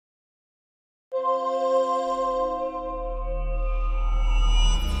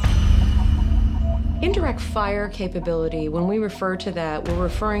Indirect fire capability, when we refer to that, we're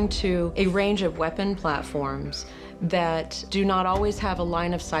referring to a range of weapon platforms that do not always have a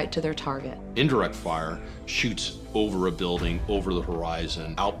line of sight to their target. Indirect fire shoots over a building, over the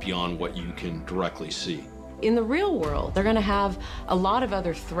horizon, out beyond what you can directly see. In the real world, they're going to have a lot of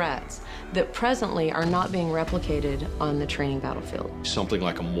other threats that presently are not being replicated on the training battlefield. Something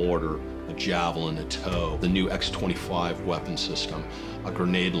like a mortar, a javelin, a tow, the new X-25 weapon system, a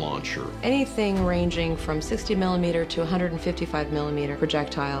grenade launcher. Anything ranging from 60mm to 155mm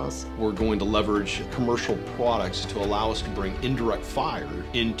projectiles. We're going to leverage commercial products to allow us to bring indirect fire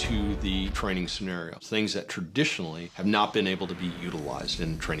into the training scenario, things that traditionally have not been able to be utilized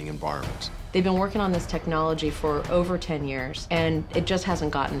in training environments. They've been working on this technology for over 10 years, and it just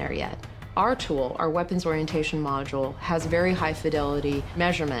hasn't gotten there yet. Our tool, our weapons orientation module, has very high fidelity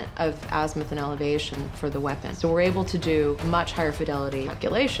measurement of azimuth and elevation for the weapon. So we're able to do much higher fidelity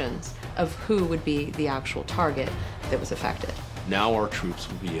calculations of who would be the actual target that was affected. Now our troops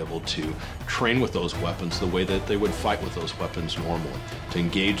will be able to train with those weapons the way that they would fight with those weapons normally, to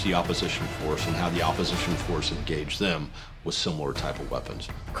engage the opposition force and have the opposition force engage them with similar type of weapons.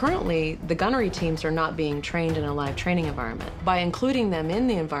 Currently, the gunnery teams are not being trained in a live training environment. By including them in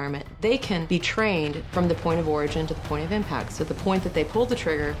the environment, they can be trained from the point of origin to the point of impact, so the point that they pull the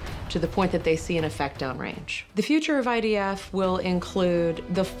trigger to the point that they see an effect downrange. The future of IDF will include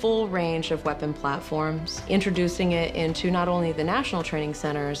the full range of weapon platforms, introducing it into not only the national training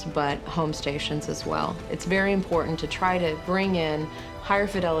centers, but home stations as well. It's very important to try to bring in higher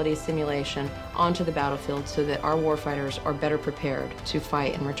fidelity simulation onto the battlefield so that our warfighters are better prepared to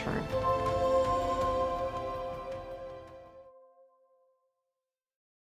fight and return.